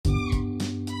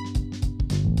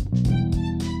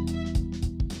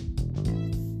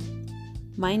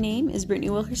My name is Brittany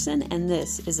Wilkerson, and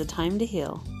this is A Time to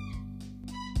Heal.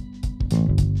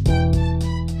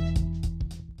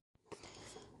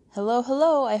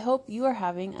 Hello. I hope you are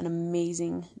having an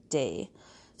amazing day.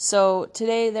 So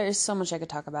today there is so much I could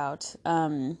talk about.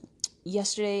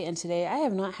 Yesterday and today I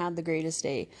have not had the greatest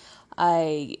day.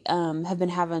 I have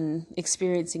been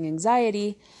experiencing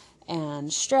anxiety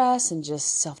and stress and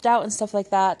just self-doubt and stuff like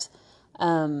that.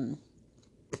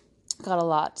 Got a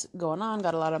lot going on,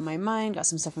 got a lot on my mind, got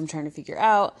some stuff I'm trying to figure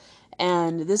out.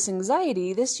 And this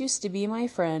anxiety, this used to be my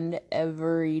friend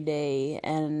every day.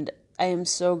 And I am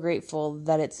so grateful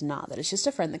that it's not, that it's just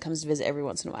a friend that comes to visit every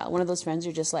once in a while. One of those friends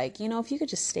you're just like, if you could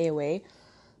just stay away,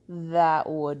 that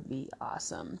would be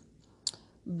awesome.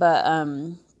 But,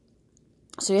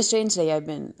 so yesterday and today I've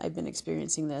been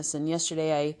experiencing this. And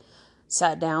yesterday I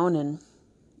sat down and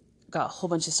got a whole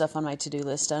bunch of stuff on my to-do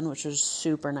list done, which was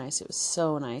super nice. It was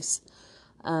so nice.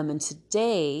 And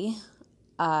today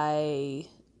I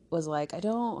was like, I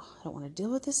don't want to deal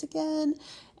with this again.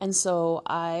 And so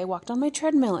I walked on my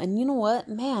treadmill, and you know what,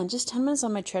 man, just 10 minutes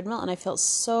on my treadmill and I felt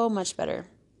so much better.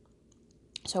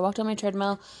 So I walked on my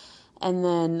treadmill and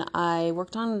then I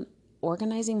worked on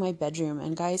organizing my bedroom,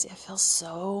 and guys, it feels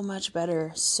so much better.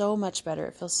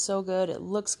 It feels so good. It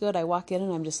looks good. I walk in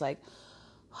and I'm just like,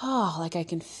 like I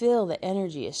can feel the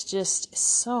energy. It's just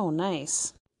so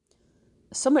nice.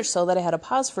 So much so that I had to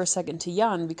pause for a second to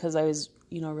yawn because I was,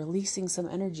 releasing some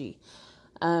energy.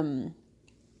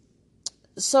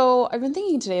 So I've been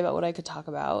thinking today about what I could talk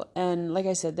about. And like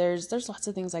I said, there's lots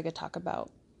of things I could talk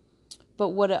about. But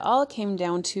what it all came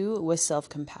down to was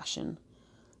self-compassion.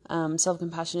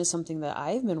 Self-compassion is something that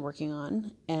I've been working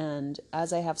on. And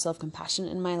as I have self-compassion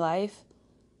in my life,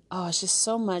 it's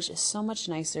so much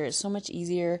nicer. It's so much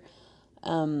easier.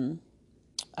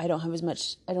 I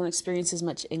don't experience as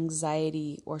much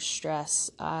anxiety or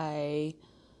stress. I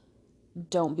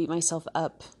don't beat myself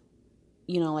up,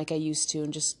 like I used to,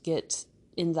 and just get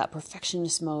in that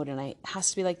perfectionist mode. And it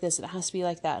has to be like this and it has to be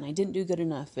like that. And I didn't do good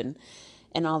enough and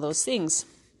all those things.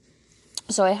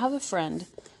 So I have a friend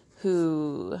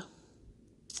who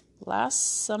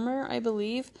last summer, I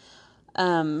believe,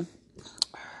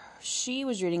 she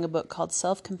was reading a book called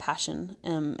Self-Compassion,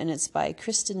 and it's by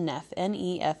Kristin Neff,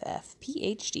 Neff,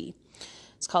 PhD.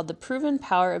 It's called The Proven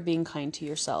Power of Being Kind to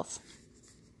Yourself.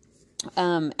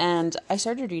 And I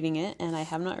started reading it, and I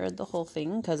have not read the whole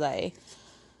thing because I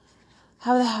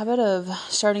have the habit of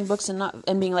starting books and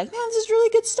being like, man, this is really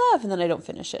good stuff, and then I don't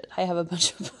finish it. I have a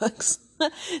bunch of books.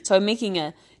 So I'm making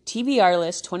a TBR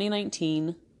list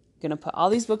 2019, gonna put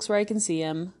all these books where I can see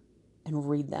them and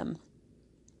read them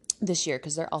this year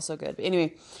because they're all so good. But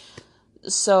anyway,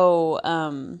 so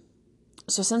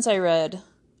since I read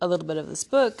a little bit of this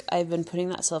book, I've been putting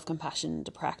that self-compassion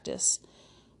into practice.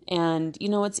 And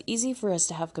it's easy for us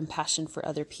to have compassion for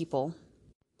other people.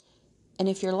 And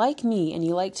if you're like me and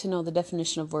you like to know the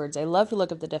definition of words, I love to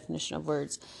look up the definition of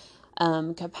words.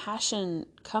 Compassion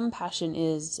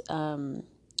is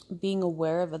being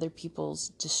aware of other people's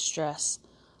distress,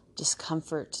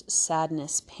 discomfort,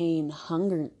 sadness, pain,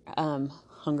 hunger,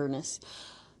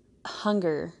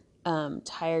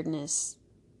 tiredness,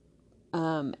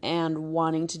 and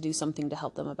wanting to do something to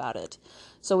help them about it.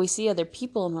 So we see other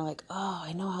people and we're like, oh,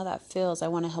 I know how that feels. I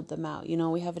want to help them out.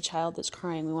 We have a child that's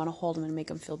crying. We want to hold them and make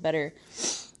them feel better.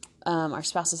 Our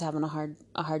spouse is having a hard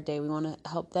day. We want to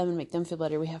help them and make them feel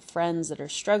better. We have friends that are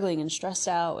struggling and stressed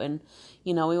out, and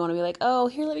we want to be like, oh,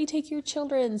 here, let me take your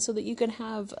children so that you can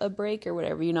have a break or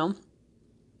whatever,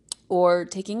 or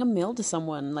taking a meal to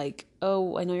someone, like,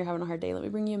 oh, I know you're having a hard day. Let me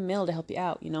bring you a meal to help you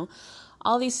out,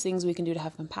 all these things we can do to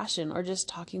have compassion, or just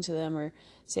talking to them or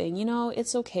saying,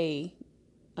 it's okay.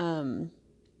 Tomorrow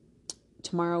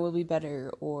will be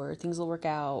better, or things will work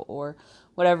out, or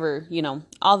whatever,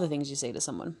 all the things you say to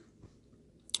someone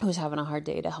who's having a hard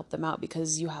day to help them out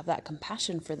because you have that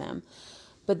compassion for them.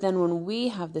 But then when we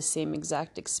have the same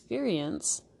exact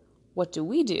experience, what do?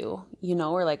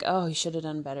 We're like, oh, you should have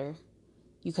done better.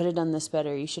 You could have done this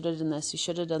better. You should have done this. You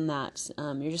should have done that.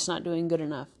 You're just not doing good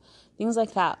enough. Things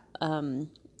like that.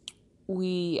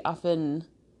 We often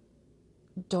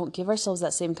don't give ourselves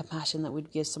that same compassion that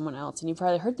we'd give someone else. And you've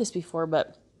probably heard this before,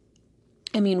 but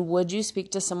would you speak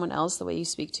to someone else the way you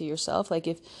speak to yourself? Like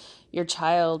if your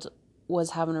child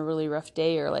was having a really rough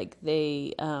day, or like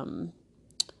they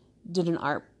did an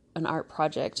art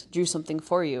project, drew something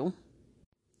for you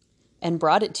and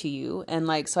brought it to you. And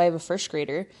so I have a first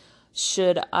grader.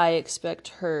 Should I expect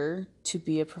her to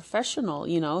be a professional?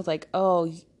 Like,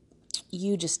 oh,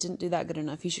 you just didn't do that good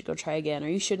enough. You should go try again. Or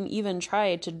you shouldn't even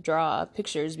try to draw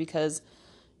pictures because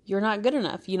you're not good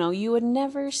enough. You would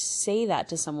never say that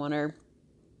to someone. Or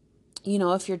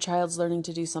If your child's learning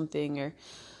to do something or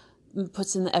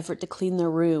puts in the effort to clean their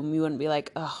room, you wouldn't be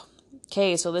like, oh,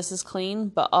 okay, so this is clean,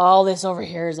 but all this over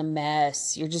here is a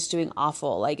mess. You're just doing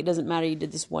awful. Like, it doesn't matter you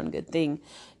did this one good thing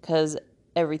because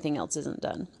everything else isn't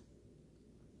done.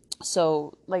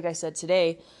 So, like I said,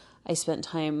 today I spent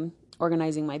time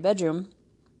organizing my bedroom.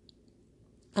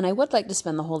 And I would like to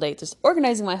spend the whole day just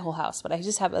organizing my whole house, but I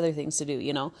just have other things to do.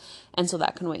 And so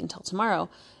that can wait until tomorrow.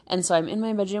 And so I'm in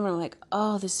my bedroom and I'm like,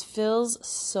 oh, this feels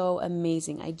so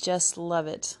amazing. I just love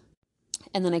it.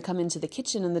 And then I come into the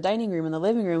kitchen and the dining room and the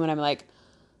living room and I'm like,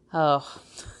 oh,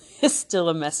 it's still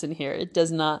a mess in here. It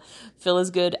does not feel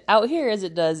as good out here as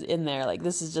it does in there. Like,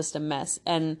 this is just a mess.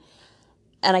 And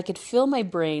I could feel my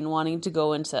brain wanting to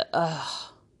go into,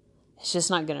 it's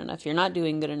just not good enough. You're not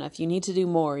doing good enough. You need to do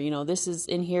more. This is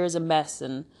in here is a mess,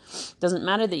 and it doesn't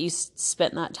matter that you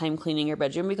spent that time cleaning your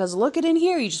bedroom, because look at in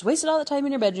here. You just wasted all that time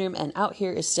in your bedroom, and out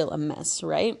here is still a mess,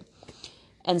 right?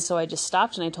 And so I just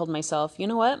stopped and I told myself, you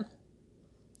know what?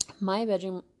 My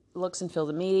bedroom looks and feels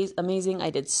amazing.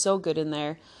 I did so good in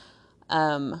there.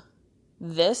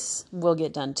 This will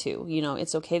get done too.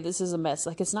 It's okay. This is a mess.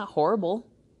 Like, it's not horrible.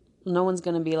 No one's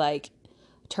going to be like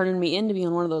turning me in to be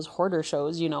on one of those hoarder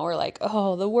shows, or like,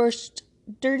 oh, the worst,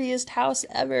 dirtiest house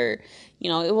ever. It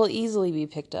will easily be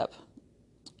picked up.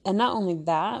 And not only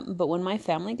that, but when my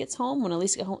family gets home, when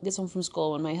Elise gets home from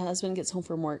school, when my husband gets home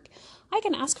from work, I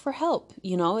can ask for help.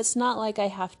 It's not like I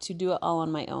have to do it all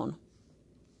on my own.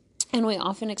 And we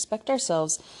often expect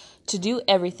ourselves to do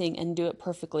everything and do it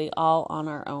perfectly all on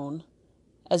our own,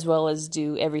 as well as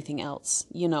do everything else,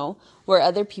 where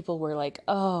other people were like,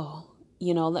 oh,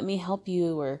 let me help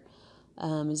you, or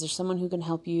is there someone who can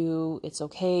help you? It's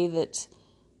okay that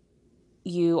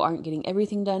you aren't getting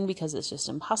everything done because it's just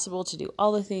impossible to do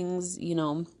all the things.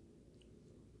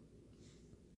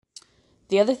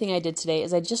 The other thing I did today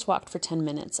is I just walked for 10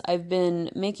 minutes. I've been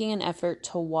making an effort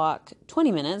to walk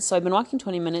 20 minutes. So I've been walking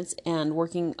 20 minutes and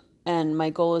working, and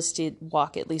my goal is to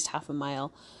walk at least half a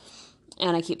mile.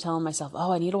 And I keep telling myself,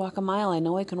 oh, I need to walk a mile. I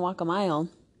know I can walk a mile.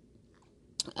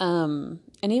 And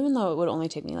even though it would only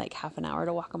take me like half an hour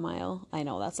to walk a mile, I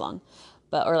know that's long,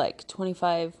 or like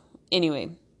 25, anyway,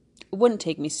 it wouldn't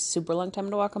take me super long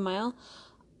time to walk a mile.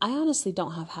 I honestly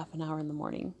don't have half an hour in the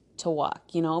morning to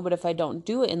walk, but if I don't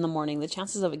do it in the morning, the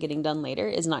chances of it getting done later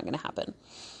is not going to happen.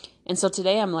 And so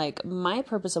today I'm like, my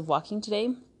purpose of walking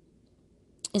today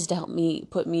is to help me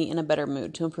put me in a better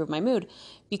mood, to improve my mood,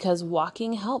 because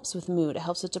walking helps with mood. It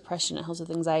helps with depression. It helps with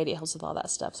anxiety. It helps with all that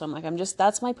stuff. So I'm like,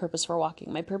 that's my purpose for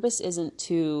walking. My purpose isn't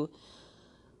to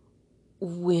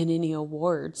win any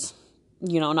awards,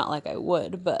 not like I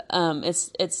would, but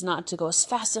it's not to go as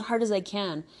fast and hard as I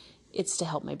can. It's to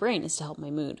help my brain. It's to help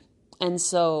my mood. And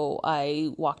so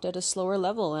I walked at a slower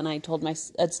level, and I told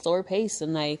at slower pace,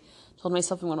 and I told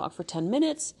myself I'm going to walk for 10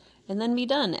 minutes and then be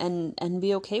done and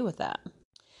be okay with that.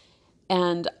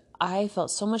 And I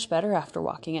felt so much better after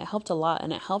walking. It helped a lot.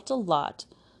 And it helped a lot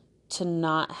to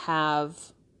not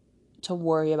have to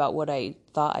worry about what I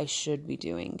thought I should be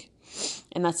doing.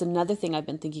 And that's another thing I've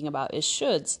been thinking about is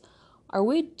shoulds. Are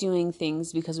we doing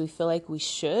things because we feel like we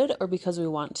should, or because we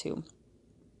want to?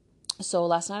 So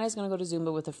last night I was going to go to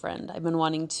Zumba with a friend. I've been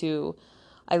wanting to,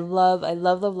 I love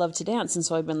to dance. And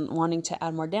so I've been wanting to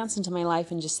add more dance into my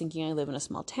life, and just thinking, I live in a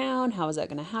small town. How is that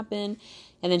going to happen?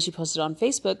 And then she posted on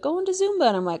Facebook, going to Zumba.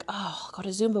 And I'm like, oh, I'll go to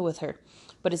Zumba with her.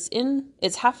 But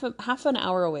it's half an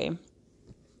hour away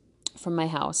from my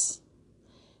house.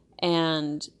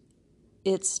 And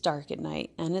it's dark at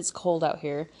night, and it's cold out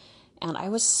here. And I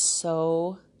was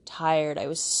so tired. I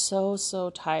was so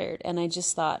tired. And I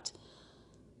just thought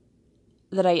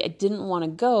that I didn't want to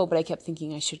go, but I kept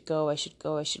thinking I should go. And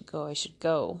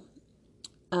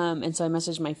so I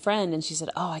messaged my friend, and she said,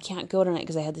 oh, I can't go tonight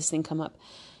because I had this thing come up.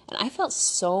 And I felt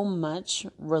so much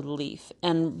relief.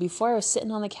 And before, I was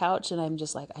sitting on the couch, and I'm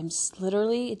just like, I'm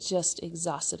literally just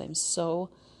exhausted. I'm so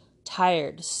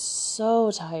tired.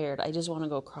 I just want to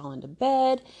go crawl into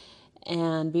bed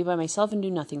and be by myself and do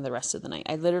nothing the rest of the night.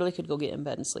 I literally could go get in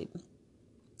bed and sleep.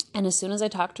 And as soon as I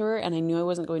talked to her and I knew I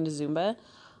wasn't going to Zumba,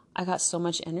 I got so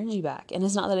much energy back. And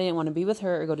it's not that I didn't want to be with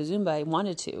her or go to Zumba. I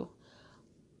wanted to.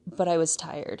 But I was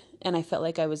tired. And I felt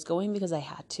like I was going because I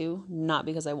had to, not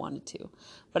because I wanted to.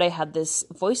 But I had this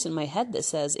voice in my head that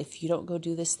says, if you don't go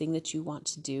do this thing that you want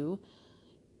to do,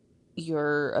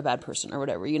 you're a bad person or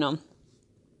whatever,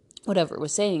 Whatever it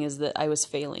was saying is that I was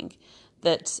failing.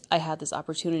 That I had this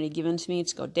opportunity given to me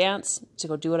to go dance, to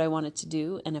go do what I wanted to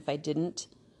do. And if I didn't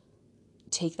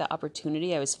take that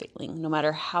opportunity, I was failing. No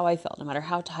matter how I felt, no matter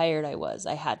how tired I was,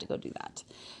 I had to go do that.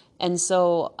 And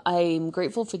so I'm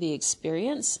grateful for the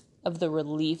experience of the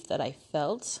relief that I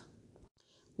felt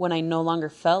when I no longer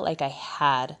felt like I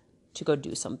had to go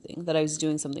do something, that I was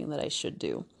doing something that I should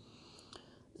do.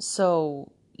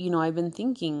 So, I've been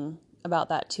thinking about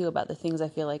that too, about the things I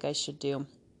feel like I should do.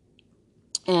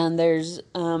 And there's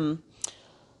a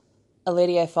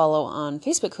lady I follow on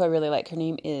Facebook who I really like. Her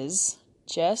name is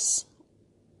Jess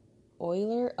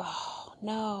Euler. Oh,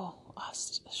 no.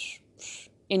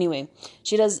 Anyway,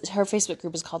 her Facebook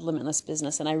group is called Limitless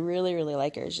Business, and I really, really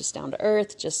like her. She's just down to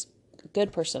earth, just a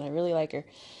good person. I really like her.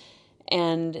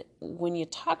 And when you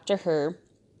talk to her,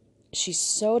 she's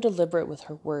so deliberate with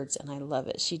her words, and I love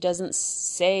it. She doesn't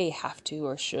say have to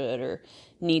or should or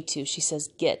need to. She says,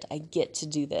 I get to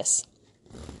do this.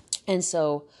 And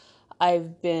so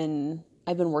I've been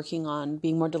working on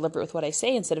being more deliberate with what I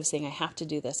say, instead of saying I have to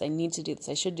do this, I need to do this,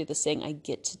 I should do this, saying I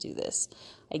get to do this.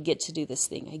 I get to do this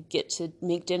thing. I get to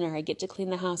make dinner. I get to clean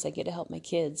the house. I get to help my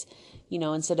kids,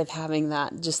 instead of having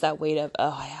that weight of,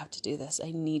 oh, I have to do this.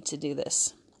 I need to do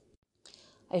this.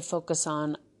 I focus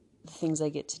on the things I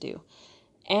get to do.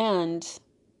 And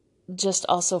just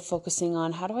also focusing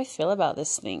on, how do I feel about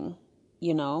this thing?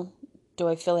 Do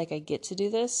I feel like I get to do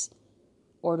this?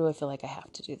 Or do I feel like I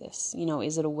have to do this?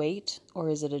 Is it a weight or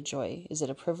is it a joy? Is it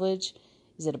a privilege?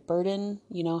 Is it a burden?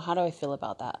 How do I feel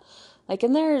about that?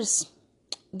 And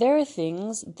there are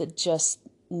things that just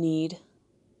need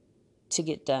to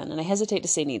get done. And I hesitate to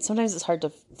say need. Sometimes it's hard to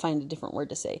find a different word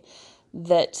to say.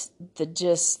 That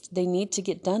they need to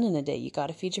get done in a day. You got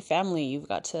to feed your family. You've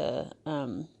got to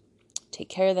take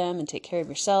care of them and take care of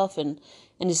yourself and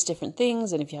just different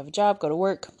things. And if you have a job, go to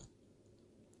work.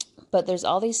 But there's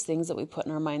all these things that we put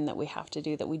in our mind that we have to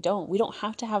do that we don't. We don't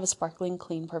have to have a sparkling,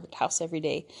 clean, perfect house every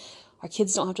day. Our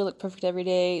kids don't have to look perfect every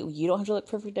day. You don't have to look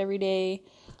perfect every day.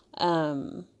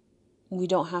 We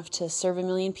don't have to serve 1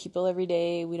 million people every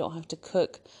day. We don't have to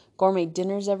cook gourmet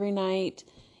dinners every night.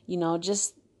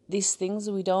 Just these things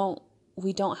we don't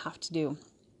have to do.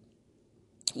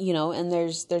 And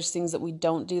there's things that we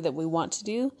don't do that we want to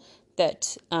do,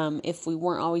 that if we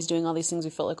weren't always doing all these things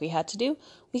we felt like we had to do,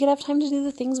 we could have time to do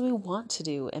the things we want to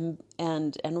do and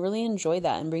really enjoy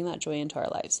that and bring that joy into our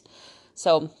lives.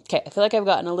 So, okay, I feel like I've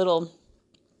gotten a little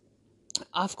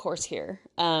off course here.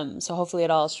 So hopefully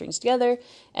it all strings together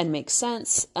and makes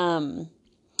sense.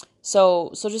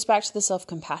 So just back to the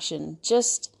self-compassion.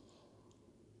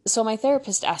 So my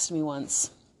therapist asked me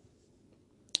once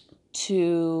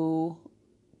to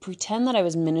pretend that I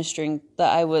was ministering,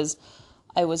 that I was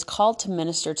called to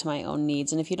minister to my own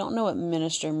needs. And if you don't know what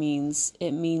minister means,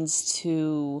 it means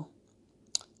to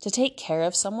take care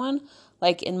of someone.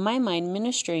 In my mind,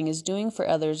 ministering is doing for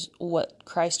others what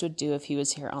Christ would do if he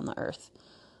was here on the earth.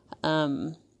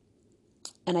 And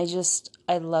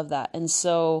I love that. And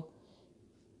so,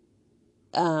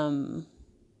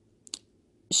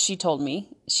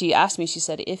 she asked me, she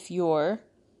said, if your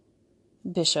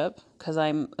bishop, because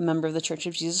I'm a member of the Church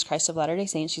of Jesus Christ of Latter-day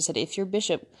Saints, she said, if your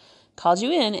bishop called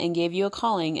you in and gave you a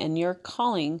calling, and your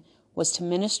calling was to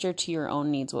minister to your own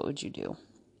needs, what would you do?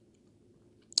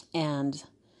 And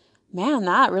man,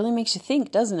 that really makes you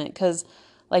think, doesn't it? Because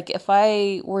if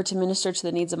I were to minister to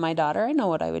the needs of my daughter, I know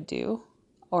what I would do,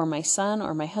 or my son,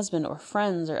 or my husband, or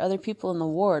friends, or other people in the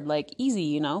ward,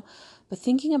 easy, But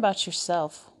thinking about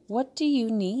yourself, what do you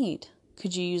need?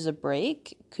 Could you use a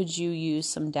break? Could you use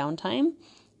some downtime?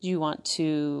 Do you want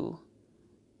to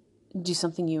do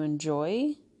something you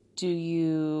enjoy? I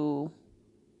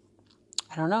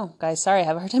don't know, guys, sorry, I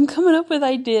have a hard time coming up with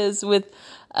ideas, with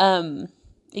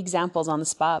examples on the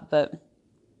spot, but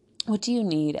what do you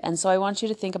need? And so I want you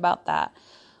to think about that.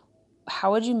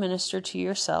 How would you minister to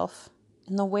yourself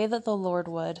in the way that the Lord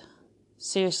would?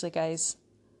 Seriously, guys,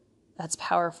 that's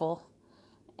powerful.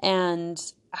 And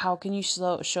how can you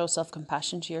show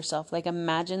self-compassion to yourself?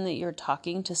 Imagine that you're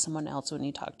talking to someone else when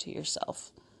you talk to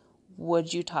yourself.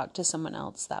 Would you talk to someone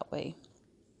else that way?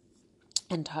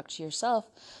 And talk to yourself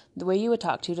the way you would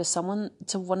talk to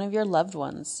one of your loved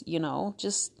ones,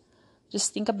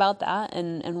 just think about that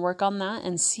and work on that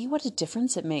and see what a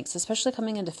difference it makes, especially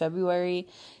coming into February,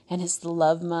 and it's the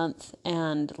love month,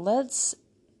 and let's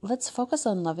focus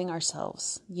on loving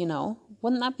ourselves.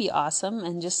 Wouldn't that be awesome?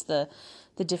 And just the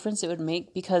difference it would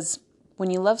make, because when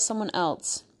you love someone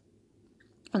else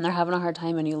and they're having a hard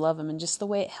time and you love them, and just the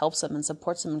way it helps them and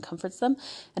supports them and comforts them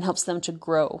and helps them to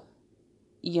grow,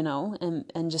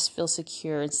 and just feel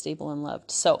secure and stable and loved.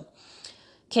 So,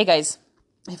 okay, guys,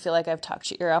 I feel like I've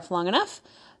talked your ear off long enough,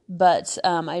 but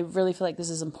I really feel like this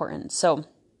is important. So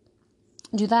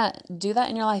do that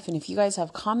in your life. And if you guys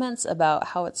have comments about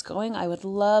how it's going, I would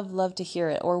love to hear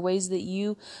it, or ways that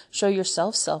you show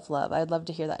yourself self-love. I'd love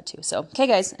to hear that too. So, okay,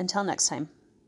 guys, until next time.